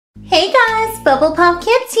Hey guys, Bubble Pop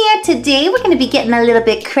Kids here. Today we're going to be getting a little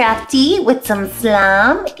bit crafty with some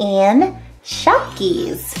slime in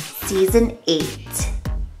Shopkins Season 8. Today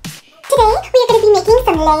we are going to be making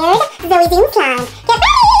some layered Zoe Zoom slime. Get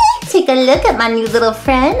ready! Take a look at my new little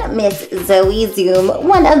friend, Miss Zoe Zoom,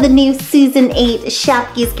 one of the new Season 8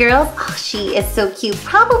 Shopkins girls. Oh, she is so cute.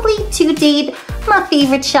 Probably to date my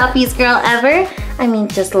favorite Shopkins girl ever. I mean,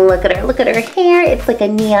 just look at her. Look at her hair. It's like a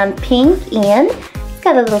neon pink and it's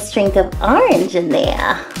got a little string of orange in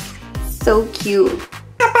there. So cute.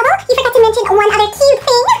 Bubble, you forgot to mention one other cute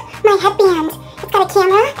thing. My headband. It's got a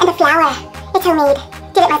camera and a flower. It's homemade.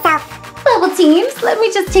 Did it myself. Bubble teams, let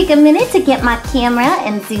me just take a minute to get my camera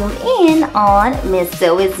and zoom in on Miss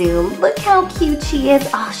Zoe Zoom. Look how cute she is.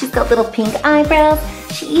 Oh, she's got little pink eyebrows.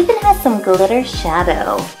 She even has some glitter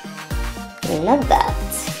shadow. Love that.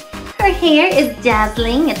 Her hair is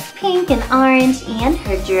dazzling. It's pink and orange, and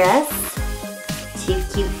her dress, too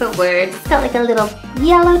cute for words. It's got like a little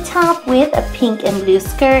yellow top with a pink and blue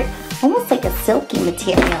skirt, almost like a silky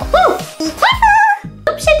material. Woo! Be careful!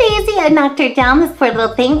 Oopsie daisy, I knocked her down, this poor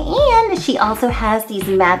little thing, and she also has these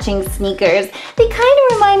matching sneakers. They kind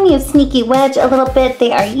of remind me of Sneaky Wedge a little bit.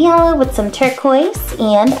 They are yellow with some turquoise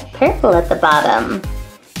and purple at the bottom.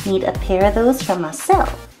 Need a pair of those for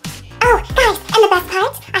myself. Oh, guys, and the best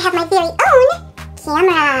part, I have my very own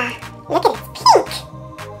camera. Look at it, it's pink.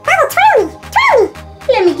 Bubble, twirl me, twirl me.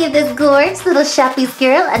 Let me give this gorgeous little Shopkins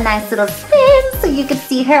girl a nice little spin so you can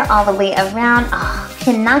see her all the way around. Oh,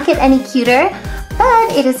 cannot get any cuter.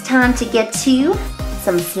 But it is time to get to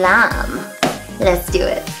some slime. Let's do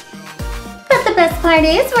it. But the best part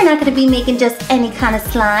is we're not going to be making just any kind of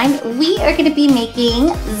slime. We are going to be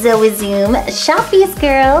making Zoe Zoom Shopkins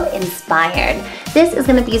Girl inspired. This is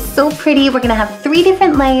going to be so pretty. We're going to have 3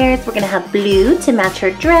 different layers. We're going to have blue to match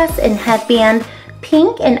her dress and headband,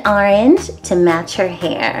 pink and orange to match her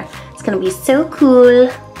hair. It's going to be so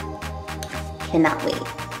cool. Cannot wait.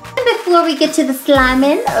 Before we get to the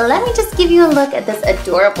sliming, let me just give you a look at this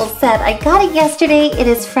adorable set. I got it yesterday. It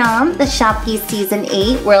is from the Shopkins Season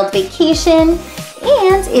 8 World Vacation,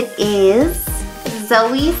 and it is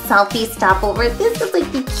Zoe Selfie Stopover. This is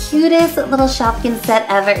like the cutest little Shopkins set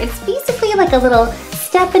ever. It's basically like a little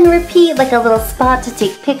step and repeat, like a little spot to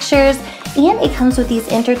take pictures, and it comes with these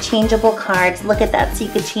interchangeable cards. Look at that, so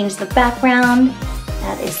you could change the background.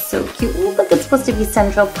 That is so cute. Ooh, look, it's supposed to be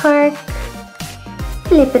Central Park.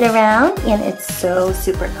 Flip it around, and it's so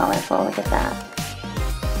super colorful. Look at that.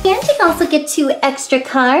 And you can also get 2 extra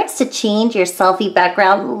cards to change your selfie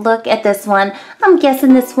background. Look at this one. I'm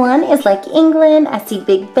guessing this one is like England. I see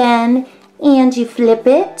Big Ben. And you flip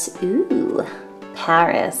it. Ooh,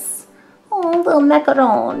 Paris. Oh, little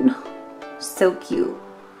macaron. So cute.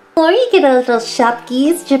 Or you get a little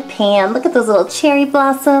Shopkins Japan. Look at those little cherry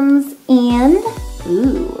blossoms. And,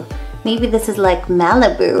 ooh, maybe this is like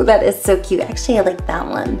Malibu. That is so cute. Actually, I like that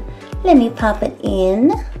one. Let me pop it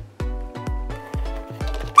in.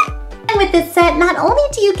 And with this set, not only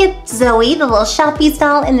do you get Zoe, the little Shopkins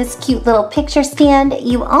doll, in this cute little picture stand,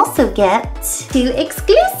 you also get 2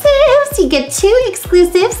 exclusives. You get 2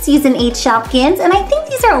 exclusive Season 8 Shopkins, and I think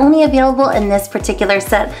these are only available in this particular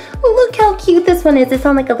set. Oh, look how cute this one is. It's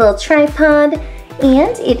on like a little tripod,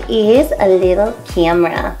 and it is a little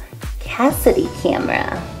camera. Cassidy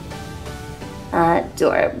camera.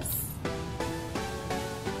 Adorbs.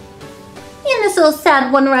 And this little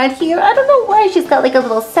sad one right here, I don't know why she's got like a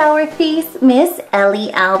little sour face. Miss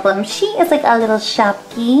Ellie album. She is like a little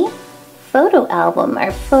Shopkins photo album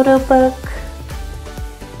or photo book.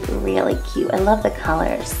 Really cute. I love the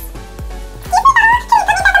colors.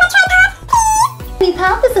 We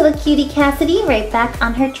pop this little cutie Cassidy right back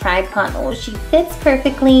on her tripod. Oh, she fits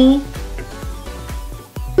perfectly.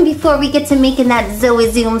 Before we get to making that Zoe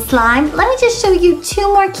Zoom slime, let me just show you 2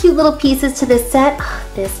 more cute little pieces to this set. Oh,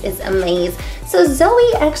 this is amazing. So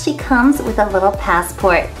Zoe actually comes with a little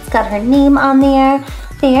passport. It's got her name on there.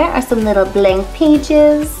 There are some little blank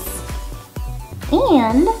pages.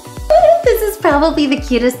 And this is probably the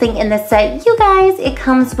cutest thing in the set. You guys, it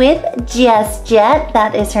comes with Just Jet.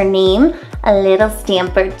 That is her name. A little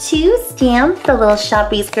stamper to stamp the little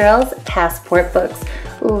Shopkins girls passport books.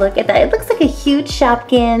 Look at that. It looks like a huge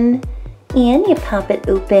Shopkin, and you pop it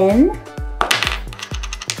open.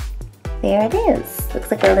 There it is.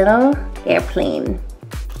 Looks like a little airplane.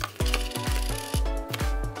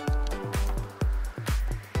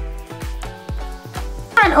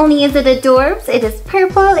 Not only is it adorbs, it is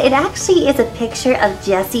purple. It actually is a picture of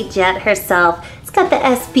Jessie Jet herself. It's got the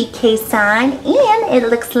SPK sign, and it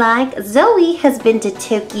looks like Zoe has been to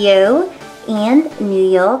Tokyo and New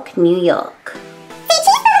York, New York.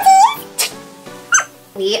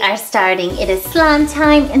 We are starting. It is slime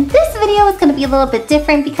time, and this video is going to be a little bit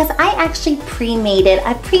different because I actually pre-made it.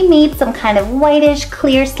 I pre-made some kind of whitish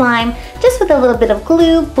clear slime just with a little bit of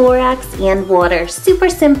glue, borax, and water. Super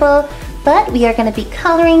simple, but we are going to be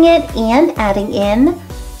coloring it and adding in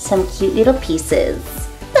some cute little pieces.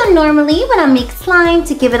 So normally when I make slime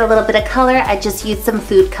to give it a little bit of color, I just use some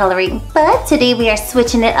food coloring. But today we are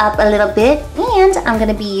switching it up a little bit, and I'm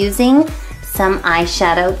going to be using some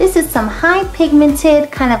eyeshadow. This is some high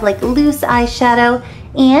pigmented, kind of like loose eyeshadow,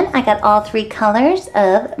 and I got all three colors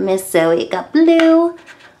of Miss Zoe. Got blue,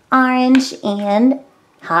 orange, and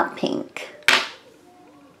hot pink.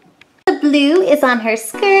 The blue is on her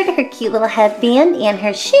skirt, her cute little headband, and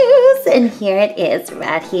her shoes, and here it is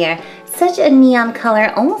right here. Such a neon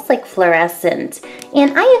color, almost like fluorescent.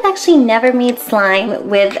 And I have actually never made slime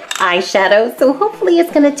with eyeshadow, so hopefully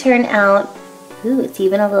it's gonna turn out, ooh, it's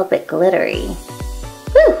even a little bit glittery.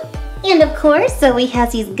 Woo! And of course, Zoe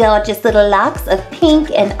has these gorgeous little locks of pink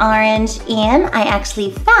and orange, and I actually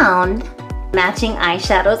found matching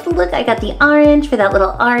eyeshadows. Look, I got the orange for that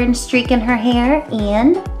little orange streak in her hair,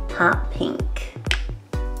 and hot pink.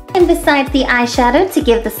 And besides the eyeshadow to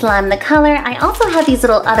give the slime the color, I also have these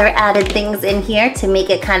little other added things in here to make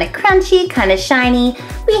it kind of crunchy, kind of shiny.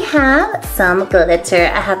 We have some glitter.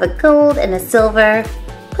 I have a gold and a silver.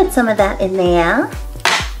 Put some of that in there.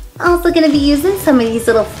 Also gonna be using some of these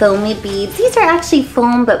little foamy beads. These are actually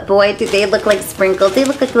foam, but boy, do they look like sprinkles. They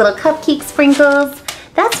look like little cupcake sprinkles.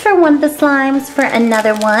 That's for one of the slimes. For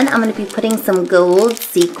another one, I'm gonna be putting some gold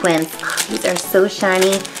sequins. Oh, these are so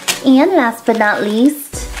shiny. And last but not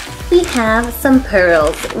least, we have some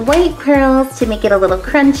pearls. White pearls to make it a little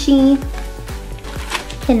crunchy.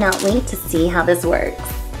 Cannot wait to see how this works.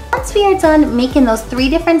 Once we are done making those three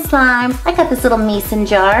different slimes, I got this little mason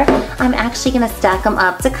jar. I'm actually gonna stack them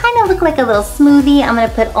up to kind of look like a little smoothie. I'm gonna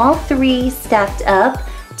put all three stacked up,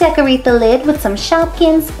 decorate the lid with some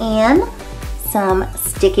Shopkins and some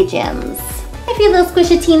sticky gems. If you little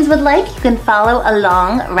squishy teens would like, you can follow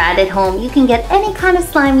along right at home. You can get any kind of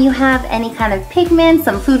slime you have, any kind of pigment,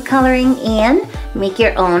 some food coloring, and make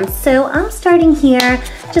your own. So I'm starting here,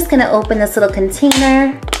 just gonna open this little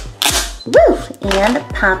container. Woo! And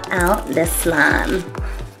pop out this slime.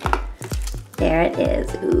 There it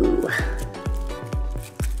is. Ooh.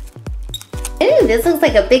 Ooh, this looks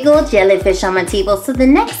like a big old jellyfish on my table. So the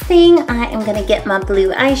next thing, I am gonna get my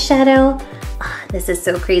blue eyeshadow. Oh, this is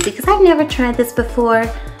so crazy because I've never tried this before.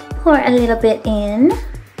 Pour a little bit in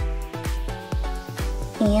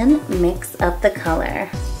and mix up the color.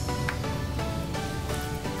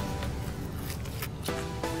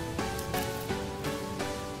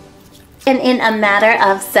 And in a matter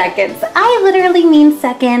of seconds, I literally mean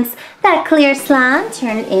seconds, that clear slime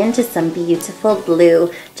turned into some beautiful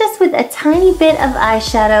blue. Just with a tiny bit of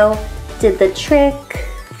eyeshadow, did the trick.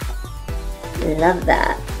 Love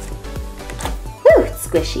that. Woo, it's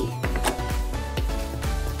squishy.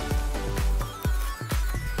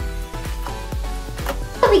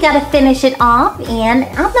 We gotta finish it off, and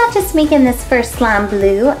I'm not just making this first slime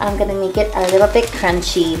blue, I'm gonna make it a little bit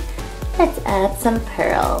crunchy. Let's add some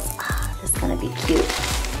pearls. Gonna be cute.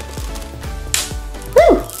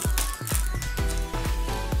 Woo!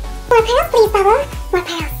 More pearls, please, Bella. More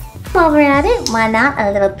pearls. While we're at it, why not a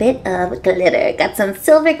little bit of glitter? Got some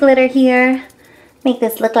silver glitter here. Make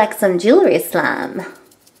this look like some jewelry slime.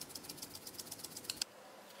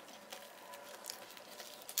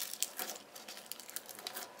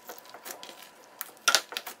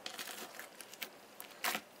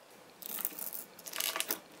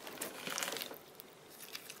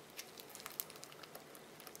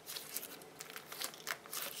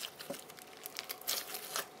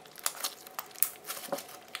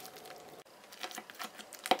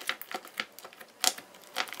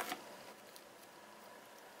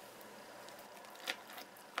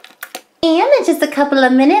 And in just a couple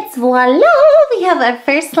of minutes, voila, we have our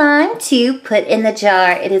first slime to put in the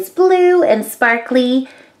jar. It is blue and sparkly,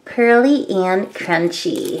 pearly and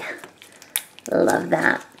crunchy. Love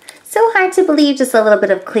that. So hard to believe, just a little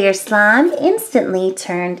bit of clear slime instantly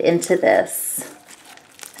turned into this.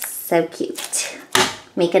 So cute.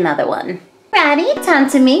 Make another one. Ready? Time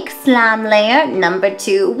to make slime layer number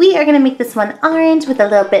 2. We are going to make this one orange with a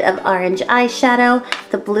little bit of orange eyeshadow.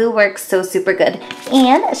 The blue works so super good.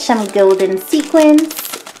 And some golden sequins,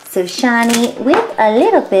 so shiny, with a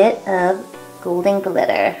little bit of golden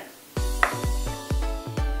glitter.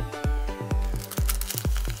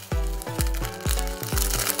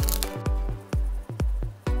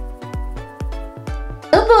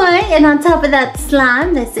 Oh boy, and on top of that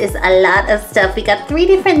slime, this is a lot of stuff. We got 3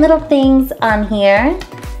 different little things on here.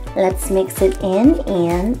 Let's mix it in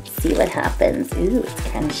and see what happens. Ooh, it's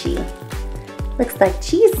crunchy. Looks like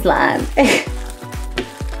cheese slime.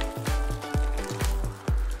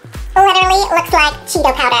 Literally looks like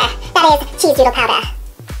Cheeto powder. That is cheese doodle powder.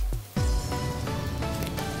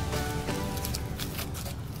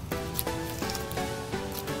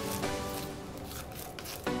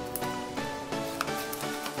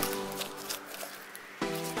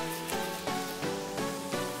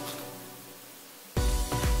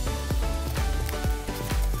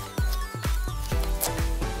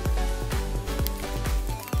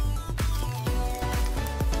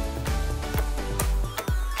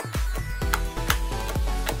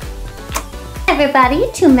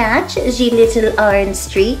 Everybody, to match the little orange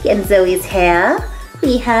streak in Zoe's hair,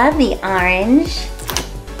 we have the orange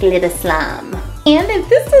glitter slime. And if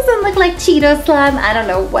this doesn't look like Cheeto slime, I don't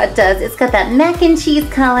know what does. It's got that mac and cheese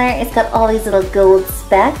color. It's got all these little gold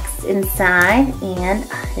specks inside, and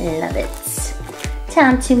I love it.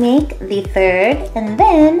 Time to make the third, and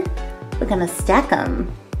then we're gonna stack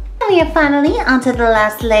them. And we are finally onto the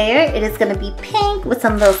last layer. It is gonna be pink with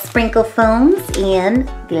some little sprinkle foams and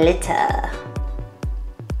glitter.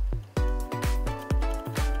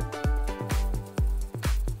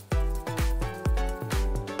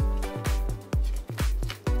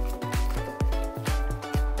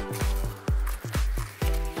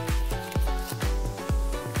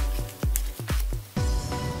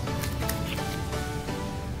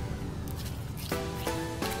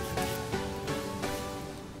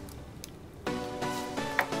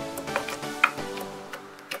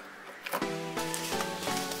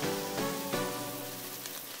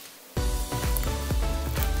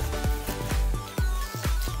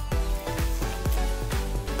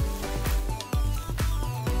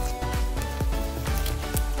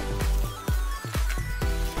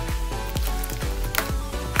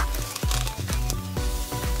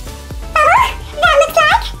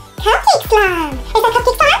 Cupcake slime! Is that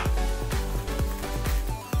cupcake slime?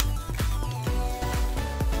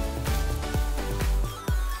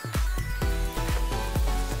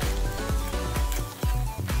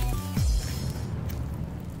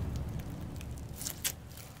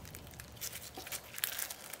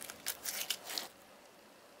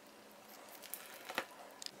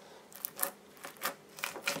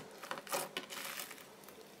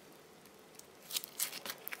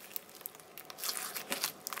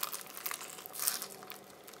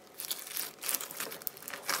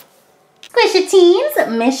 Squishy teens,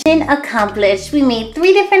 mission accomplished. We made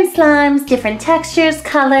 3 different slimes, different textures,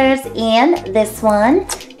 colors, and this one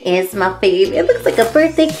is my fave. It looks like a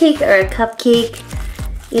birthday cake or a cupcake.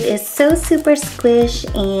 It is so super squish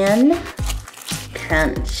and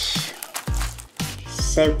crunch.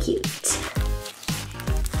 So cute. Just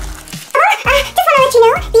want to let you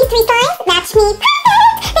know, these 3 slimes match me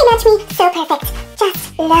perfect. They match me so perfect. Just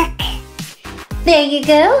look. There you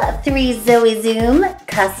go, 3 Zoe Zoom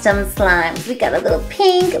custom slimes. We got a little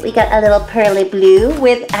pink, we got a little pearly blue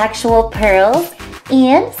with actual pearls,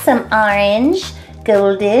 and some orange,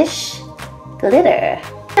 goldish glitter.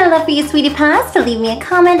 I'd love for you sweetie pies to leave me a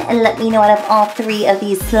comment and let me know out of all 3 of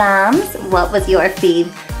these slimes, what was your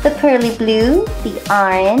fave? The pearly blue, the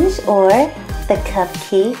orange, or the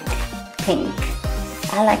cupcake pink?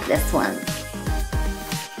 I like this one.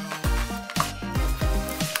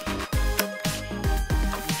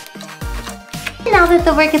 Now that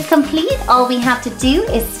the work is complete, all we have to do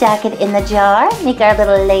is stack it in the jar, make our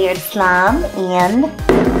little layered slime, and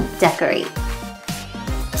decorate.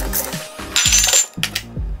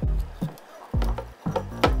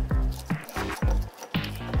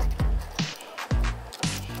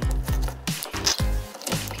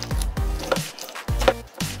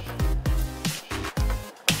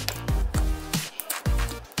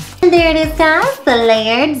 And there it is, guys, the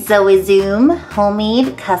layered Zoe Zoom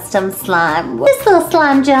homemade custom slime. This little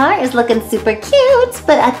slime jar is looking super cute,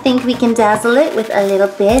 but I think we can dazzle it with a little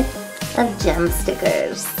bit of gem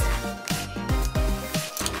stickers.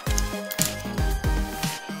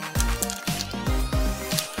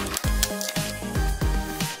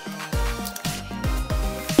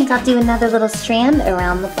 I think I'll do another little strand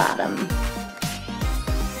around the bottom.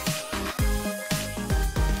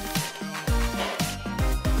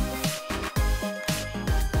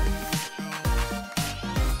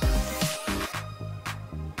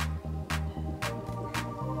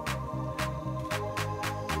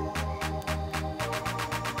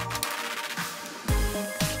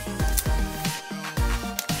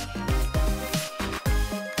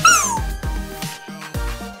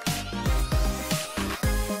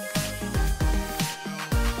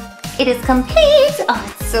 It is complete.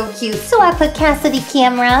 Oh, it's so cute. So I put Cassidy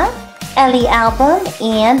camera Ellie album,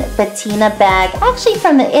 and Bettina bag, actually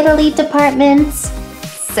from the Italy department.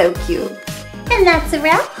 So cute. And that's a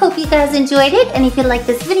wrap. Hope you guys enjoyed it. And if you like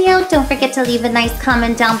this video, don't forget to leave a nice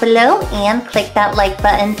comment down below and click that like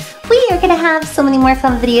button. We are going to have so many more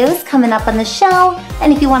fun videos coming up on the show.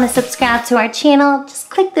 And if you want to subscribe to our channel, just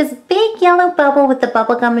click this big yellow bubble with the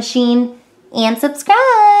bubblegum machine and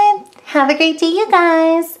subscribe. Have a great day, you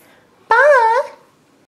guys.